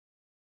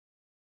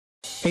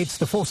It's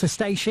the Forces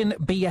Station,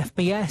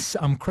 BFBS.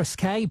 I'm Chris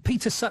Kay.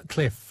 Peter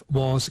Sutcliffe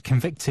was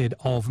convicted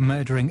of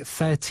murdering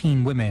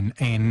 13 women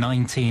in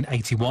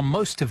 1981,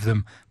 most of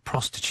them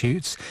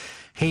prostitutes.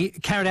 He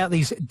carried out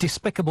these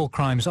despicable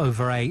crimes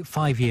over a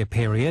 5-year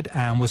period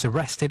and was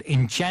arrested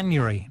in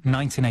January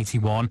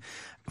 1981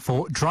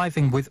 for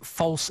driving with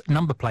false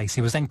number plates.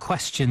 He was then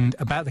questioned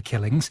about the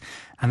killings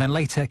and then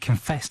later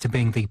confessed to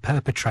being the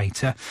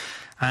perpetrator.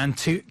 And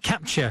to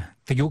capture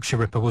the Yorkshire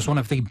Ripper was one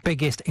of the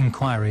biggest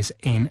inquiries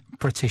in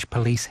British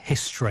police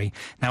history.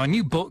 Now, a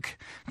new book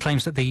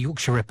claims that the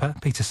Yorkshire Ripper,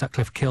 Peter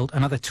Sutcliffe, killed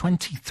another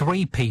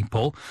 23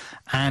 people,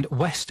 and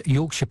West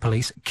Yorkshire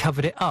Police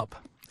covered it up.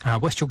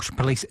 West Yorkshire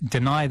Police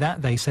deny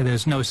that. They say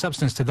there's no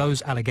substance to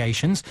those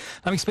allegations.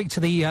 Let me speak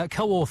to the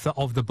co-author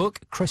of the book,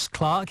 Chris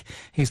Clark.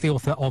 He's the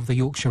author of The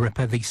Yorkshire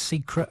Ripper, The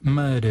Secret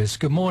Murders.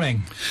 Good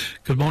morning.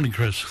 Good morning,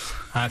 Chris.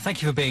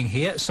 Thank you for being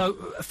here. So,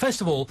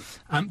 first of all,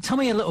 tell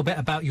me a little bit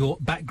about your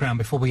background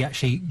before we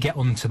actually get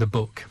on to the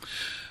book.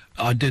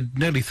 I did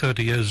nearly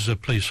 30 years as a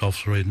police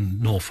officer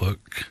in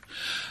Norfolk.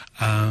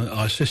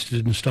 I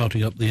assisted in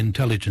starting up the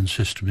intelligence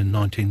system in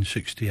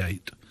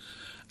 1968.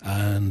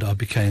 And I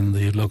became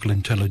the local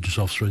intelligence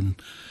officer in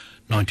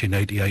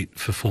 1988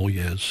 for 4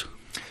 years.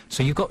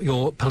 So you've got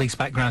your police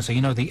background, so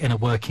you know the inner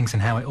workings and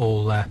how it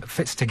all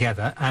fits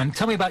together. And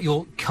tell me about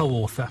your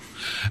co-author.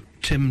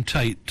 Tim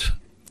Tate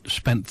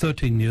spent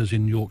 13 years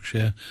in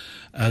Yorkshire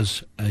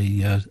as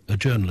a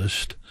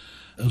journalist,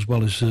 as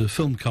well as a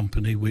film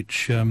company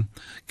which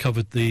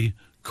covered the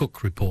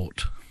Cook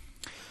Report.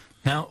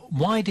 Now,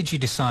 why did you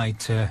decide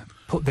to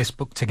put this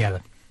book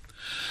together?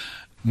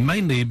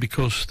 Mainly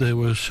because there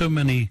were so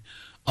many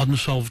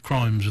unsolved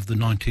crimes of the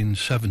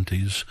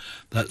 1970s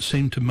that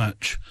seemed to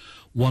match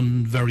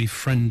one very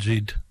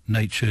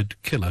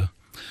frenzied-natured killer,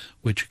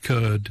 which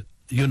occurred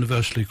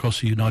universally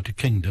across the United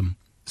Kingdom.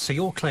 So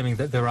you're claiming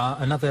that there are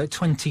another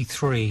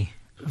 23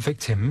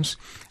 victims,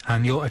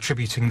 and you're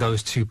attributing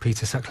those to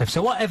Peter Sutcliffe.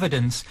 So what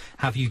evidence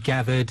have you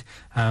gathered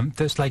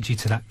that's led you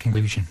to that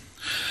conclusion?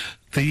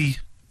 The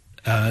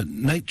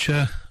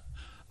nature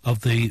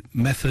of the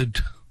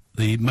method,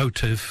 the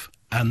motive,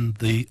 and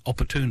the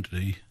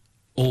opportunity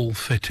all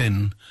fit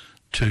in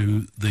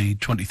to the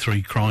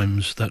 23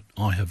 crimes that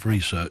I have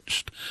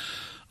researched.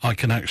 I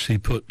can actually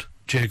put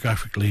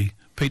geographically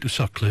Peter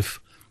Sutcliffe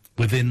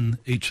within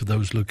each of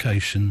those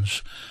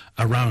locations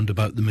around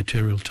about the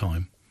material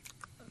time.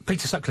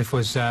 Peter Sutcliffe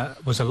was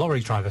a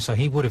lorry driver, so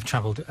he would have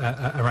travelled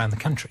around the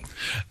country.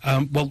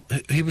 Well,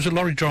 he was a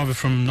lorry driver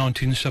from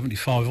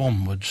 1975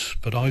 onwards,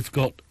 but I've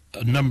got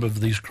a number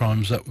of these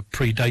crimes that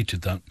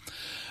predated that,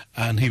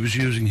 and he was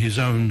using his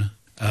own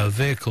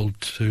vehicle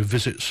to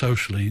visit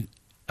socially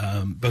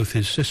both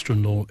his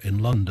sister-in-law in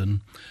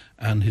London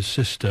and his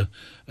sister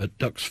at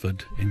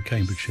Duxford in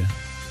Cambridgeshire.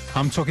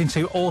 I'm talking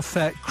to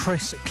author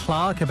Chris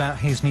Clark about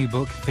his new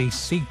book, The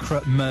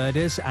Secret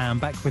Murders, and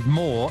back with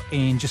more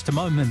in just a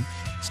moment.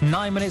 It's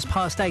 9 minutes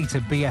past 8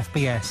 at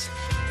BFBS.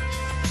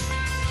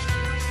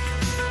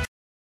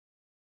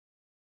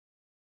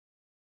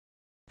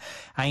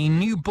 A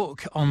new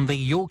book on the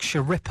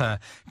Yorkshire Ripper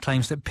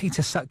claims that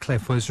Peter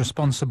Sutcliffe was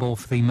responsible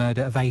for the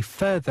murder of a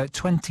further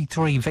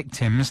 23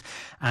 victims,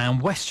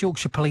 and West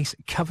Yorkshire Police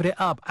covered it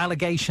up.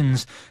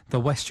 Allegations the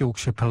West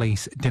Yorkshire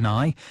Police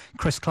deny.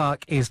 Chris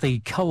Clark is the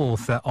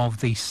co-author of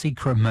The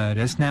Secret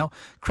Murders. Now,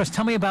 Chris,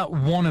 tell me about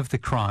one of the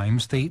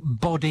crimes, the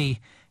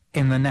body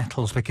in the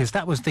Nettles, because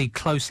that was the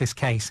closest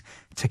case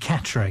to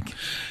Catterick.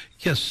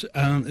 Yes,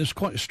 it's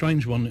quite a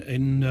strange one.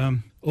 In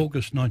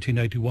August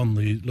 1981,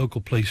 the local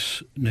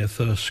police near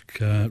Thirsk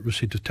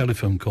received a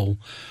telephone call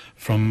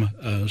from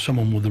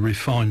someone with a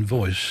refined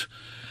voice,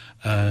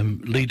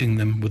 leading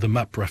them with a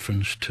map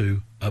reference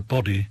to a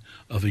body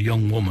of a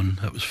young woman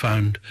that was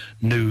found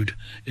nude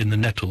in the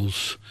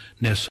Nettles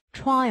near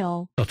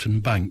Sutton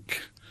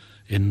Bank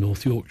in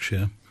North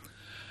Yorkshire.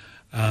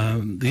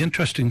 The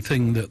interesting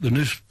thing that the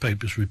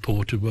newspapers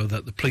reported were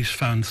that the police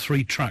found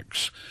 3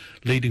 tracks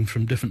leading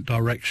from different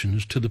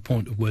directions to the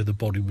point of where the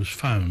body was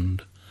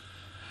found.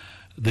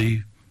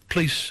 The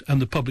police and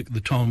the public at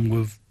the time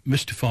were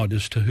mystified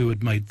as to who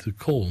had made the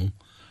call,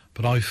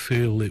 but I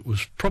feel it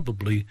was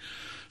probably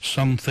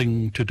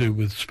something to do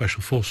with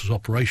Special Forces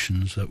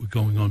operations that were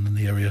going on in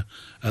the area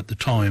at the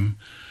time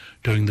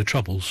during the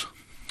Troubles.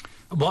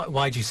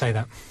 Why do you say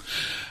that?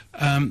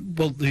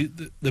 Well,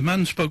 the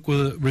man spoke with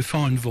a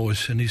refined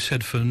voice, and he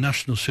said for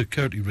national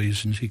security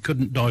reasons he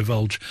couldn't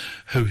divulge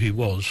who he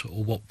was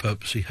or what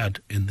purpose he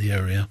had in the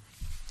area.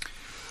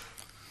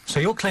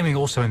 So you're claiming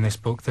also in this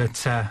book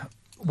that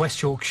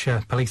West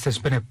Yorkshire Police, there's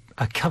been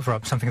a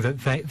cover-up, something that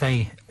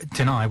they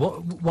deny.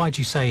 Why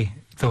do you say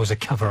there was a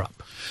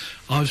cover-up?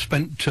 I've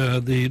spent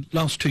the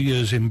last 2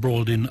 years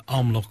embroiled in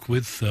armlock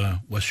with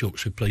West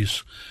Yorkshire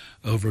Police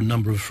over a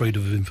number of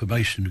freedom of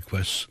information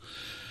requests,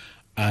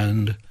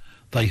 and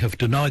they have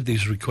denied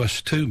these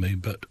requests to me,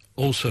 but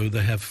also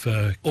they have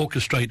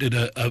orchestrated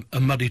a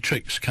muddy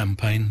tricks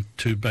campaign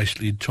to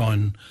basically try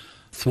and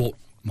thwart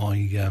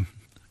my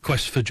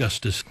quest for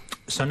justice.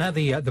 So now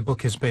the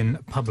book has been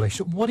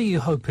published. What do you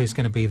hope is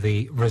going to be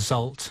the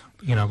result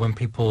when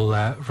people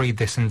read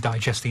this and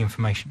digest the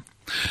information?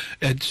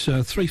 It's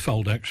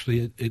threefold,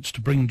 actually. It's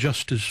to bring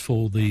justice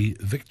for the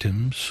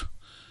victims,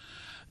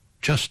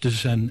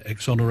 justice and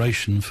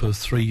exoneration for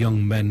 3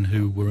 young men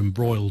who were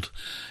embroiled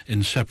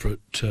in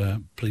separate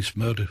police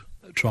murder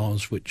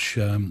trials, which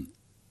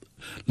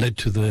led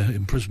to their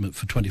imprisonment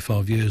for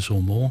 25 years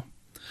or more.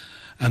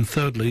 And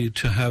thirdly,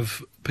 to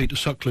have Peter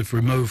Sutcliffe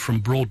removed from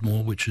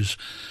Broadmoor, which is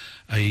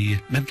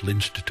a mental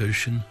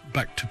institution,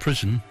 back to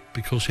prison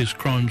because his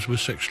crimes were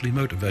sexually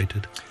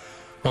motivated.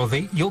 Well,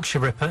 the Yorkshire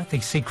Ripper, The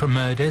Secret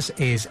Murders,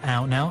 is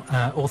out now.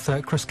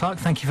 Author Chris Clark,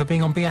 thank you for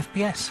being on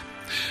BFBS.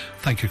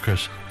 Thank you,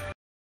 Chris.